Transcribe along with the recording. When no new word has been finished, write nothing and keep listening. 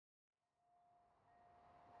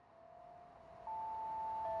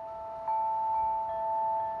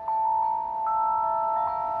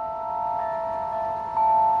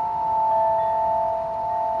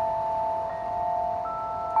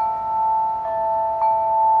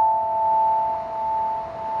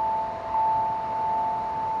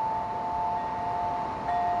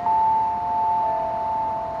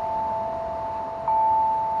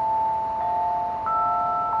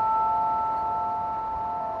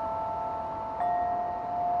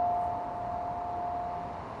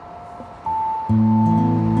Hey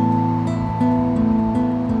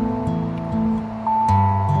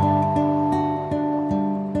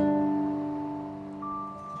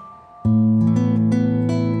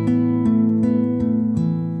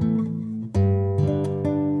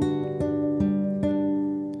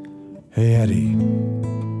Eddie,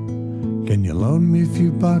 can you loan me a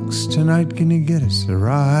few bucks tonight? Can you get us a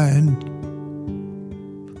ride?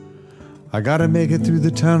 I gotta make it through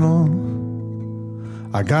the tunnel.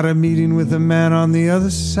 I got a meeting with a man on the other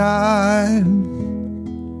side.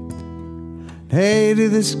 Hey, to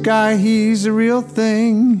this guy, he's a real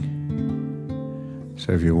thing.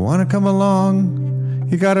 So if you wanna come along,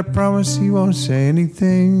 you gotta promise he won't say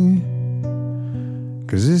anything.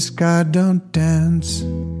 'Cause this guy don't dance,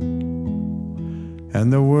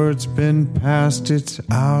 and the word's been passed, it's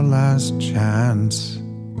our last chance.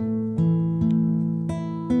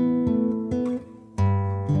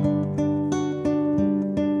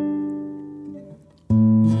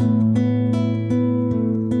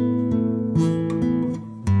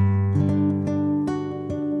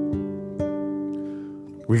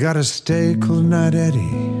 We gotta stay cool tonight,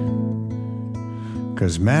 Eddie,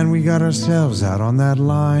 'cause man, we got ourselves out on that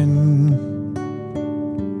line.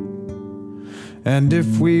 And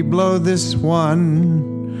if we blow this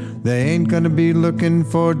one, they ain't gonna be looking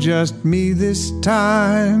for just me this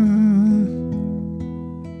time.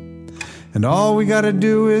 And all we gotta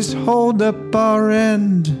do is hold up our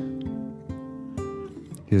end.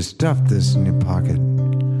 You stuff this in your pocket,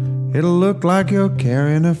 it'll look like you're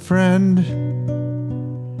carrying a friend.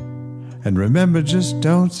 And remember, just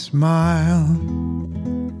don't smile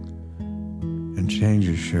and change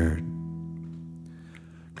your shirt,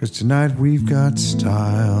 'cause tonight we've got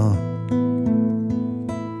style.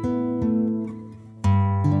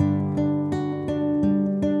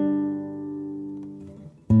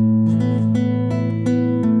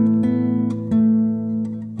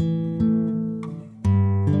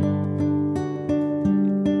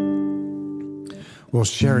 Well,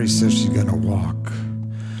 Sherry says she's gonna walk,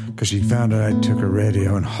 'cause she found out I took her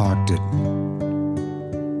radio and hawked it.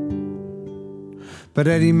 But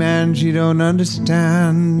Eddie, man, she don't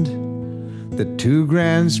understand that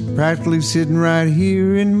 $2,000's practically sitting right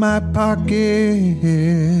here in my pocket.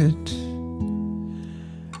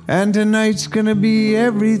 And tonight's gonna be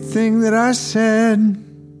everything that I said.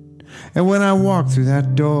 And when I walk through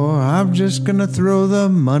that door, I'm just gonna throw the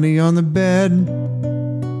money on the bed.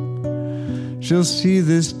 She'll see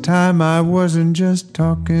this time I wasn't just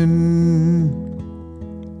talking.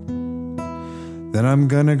 Then I'm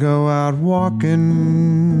gonna go out walking.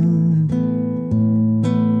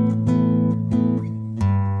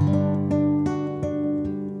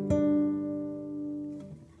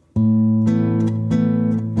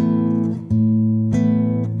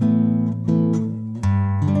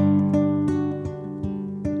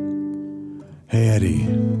 Hey Eddie,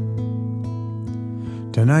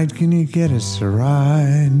 tonight can you get us a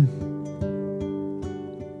ride?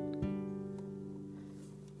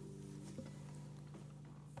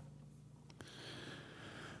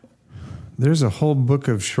 There's a whole book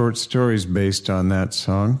of short stories based on that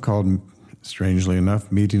song called, strangely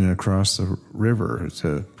enough, Meeting Across the River. It's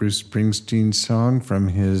a Bruce Springsteen song from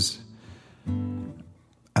his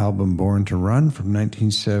album Born to Run from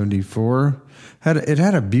 1974. It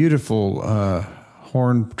had a beautiful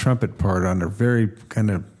horn trumpet part on a very kind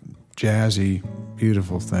of jazzy,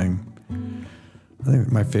 beautiful thing. I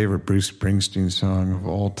think my favorite Bruce Springsteen song of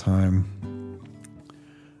all time.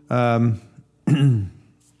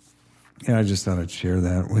 Yeah, I just thought I'd share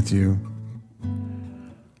that with you.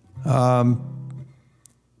 I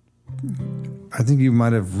think you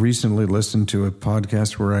might have recently listened to a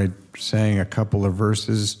podcast where I sang a couple of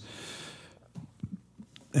verses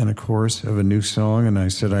and a chorus of a new song, and I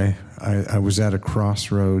said I was at a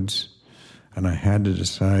crossroads, and I had to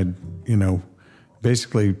decide,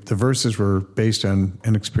 basically the verses were based on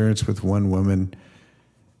an experience with one woman,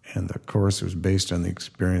 and the chorus was based on the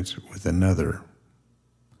experience with another.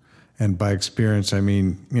 And by experience, I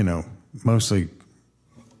mean, mostly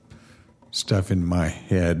stuff in my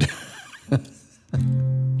head.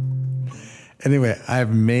 Anyway,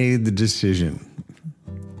 I've made the decision,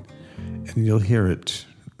 and you'll hear it,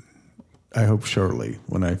 I hope, shortly.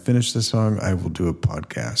 When I finish the song, I will do a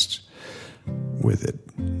podcast with it,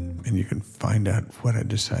 and you can find out what I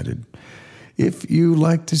decided. If you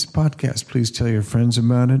like this podcast, please tell your friends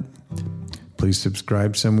about it. Please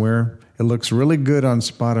subscribe somewhere. It looks really good on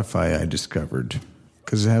Spotify, I discovered,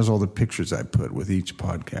 because it has all the pictures I put with each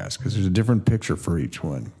podcast, because there's a different picture for each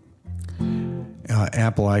one.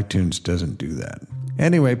 Apple iTunes doesn't do that.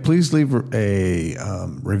 Anyway, please leave a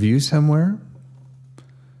review somewhere.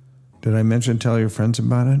 Did I mention tell your friends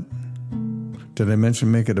about it? Did I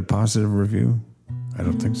mention make it a positive review? I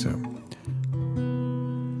don't think so.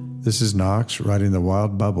 This is Knox riding the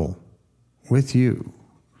wild bubble with you.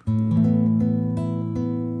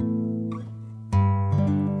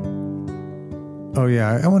 Oh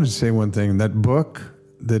yeah, I wanted to say one thing. That book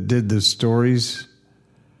that did the stories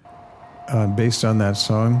based on that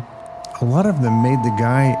song, a lot of them made the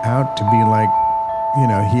guy out to be like,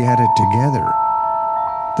 he had it together.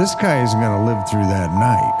 This guy isn't going to live through that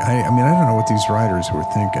night. I mean, I don't know what these writers were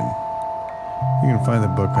thinking. You can find the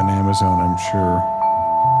book on Amazon, I'm sure.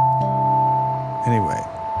 Anyway,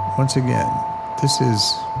 once again, this is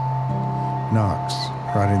Knox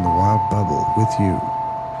riding the wild bubble with you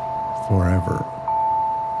forever.